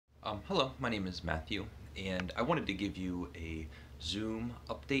Hello, my name is Matthew, and I wanted to give you a Zoom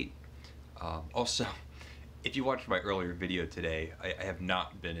update. Also, if you watched my earlier video today, I have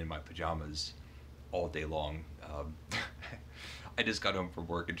not been in my pajamas all day long. I just got home from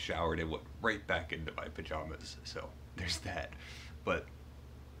work and showered and went right back into my pajamas, so there's that. But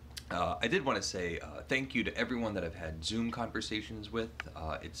I did want to say thank you to everyone that I've had Zoom conversations with.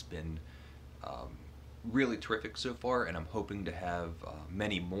 It's been um, really terrific so far, and I'm hoping to have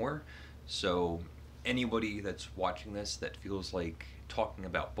many more. So, anybody that's watching this that feels like talking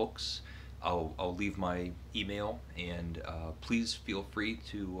about books, I'll leave my email, and please feel free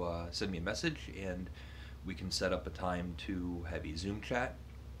to send me a message, and we can set up a time to have a Zoom chat.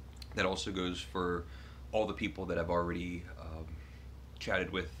 That also goes for all the people that I've already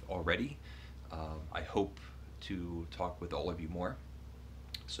chatted with already. I hope to talk with all of you more.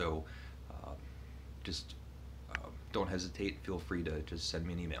 So um, just don't hesitate. Feel free to just send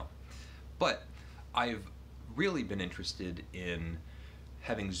me an email. But I've really been interested in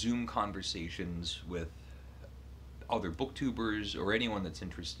having Zoom conversations with other booktubers or anyone that's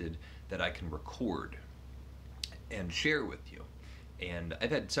interested that I can record and share with you. And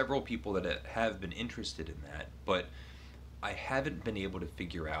I've had several people that have been interested in that, but I haven't been able to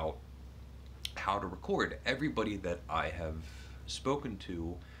figure out how to record. Everybody that I have spoken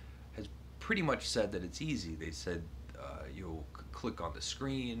to has pretty much said that it's easy. They said you'll click on the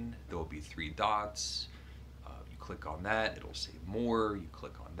screen, there will be three dots. You click on that, it'll say more. You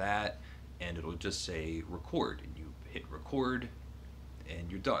click on that, and it'll just say record. And you hit record, and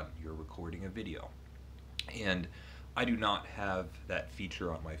you're done. You're recording a video. And I do not have that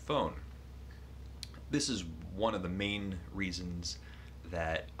feature on my phone. This is one of the main reasons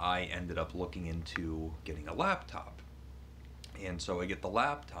that I ended up looking into getting a laptop. And so I get the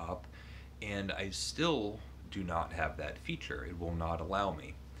laptop, and I still do not have that feature. It will not allow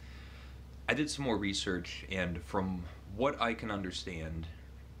me. I did some more research, and from what I can understand,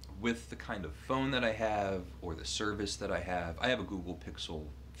 with the kind of phone that I have or the service that I have a Google Pixel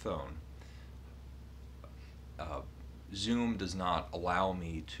phone. Zoom does not allow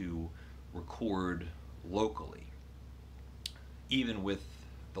me to record locally. Even with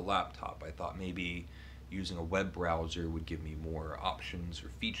the laptop, I thought maybe using a web browser would give me more options or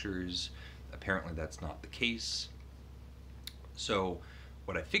features. Apparently that's not the case. So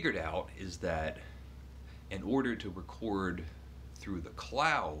what I figured out is that in order to record through the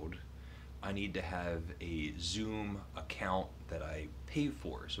cloud, I need to have a Zoom account that I pay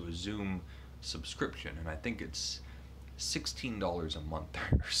for, so a Zoom subscription, and I think it's $16 a month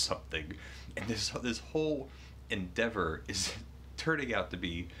or something. And this whole endeavor is turning out to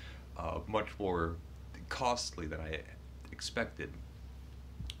be much more costly than I expected.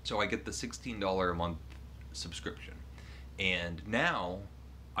 So I get the $16 a month subscription, and now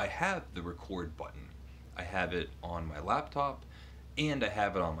I have the record button. I have it on my laptop, and I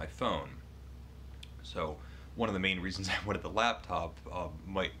have it on my phone. So one of the main reasons I wanted the laptop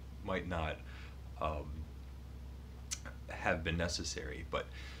might not have been necessary, but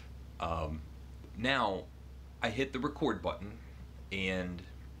now I hit the record button, and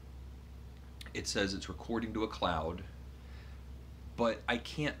it says it's recording to a cloud, but I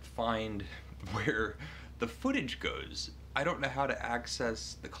can't find where the footage goes. I don't know how to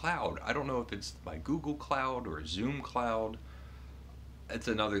access the cloud. I don't know if it's my Google Cloud or Zoom Cloud. It's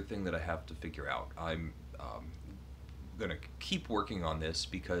another thing that I have to figure out. I'm gonna keep working on this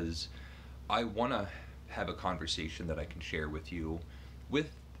because I want to have a conversation that I can share with you,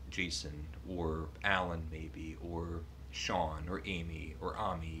 with Jason or Alan maybe, or Sean or Amy or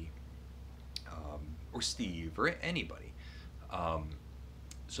Ami, or Steve or anybody.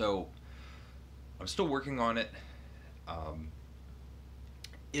 So I'm still working on it.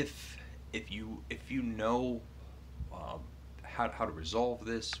 If you know how to resolve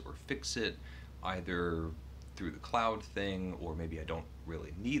this or fix it, either through the cloud thing, or maybe I don't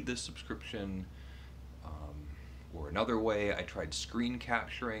really need this subscription, or another way. I tried screen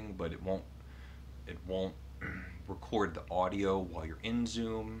capturing, but it won't record the audio while you're in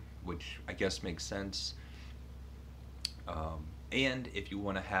Zoom, which I guess makes sense. And if you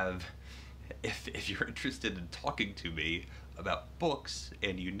want to have, if you're interested in talking to me about books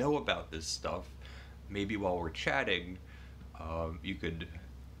and you know about this stuff, maybe while we're chatting, you could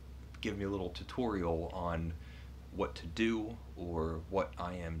give me a little tutorial on what to do or what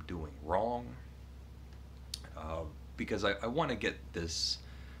I am doing wrong, because I want to get this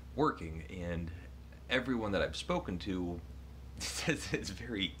working, and everyone that I've spoken to says it's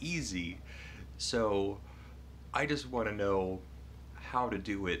very easy, so I just want to know how to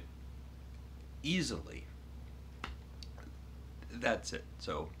do it easily. that's it.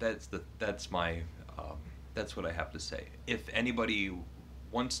 So that's my that's what I have to say. If anybody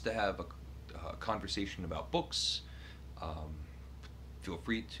wants to have a conversation about books, um, feel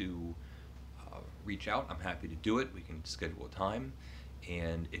free to reach out. I'm happy to do it. We can schedule a time.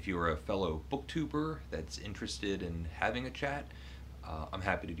 And if you're a fellow booktuber that's interested in having a chat, I'm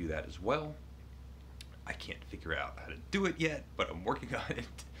happy to do that as well. I can't figure out how to do it yet, but I'm working on it.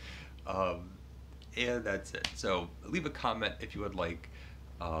 And that's it. So leave a comment if you would like.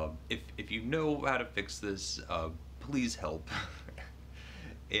 If you know how to fix this, please help.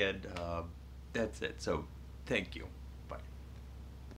 And that's it. So thank you.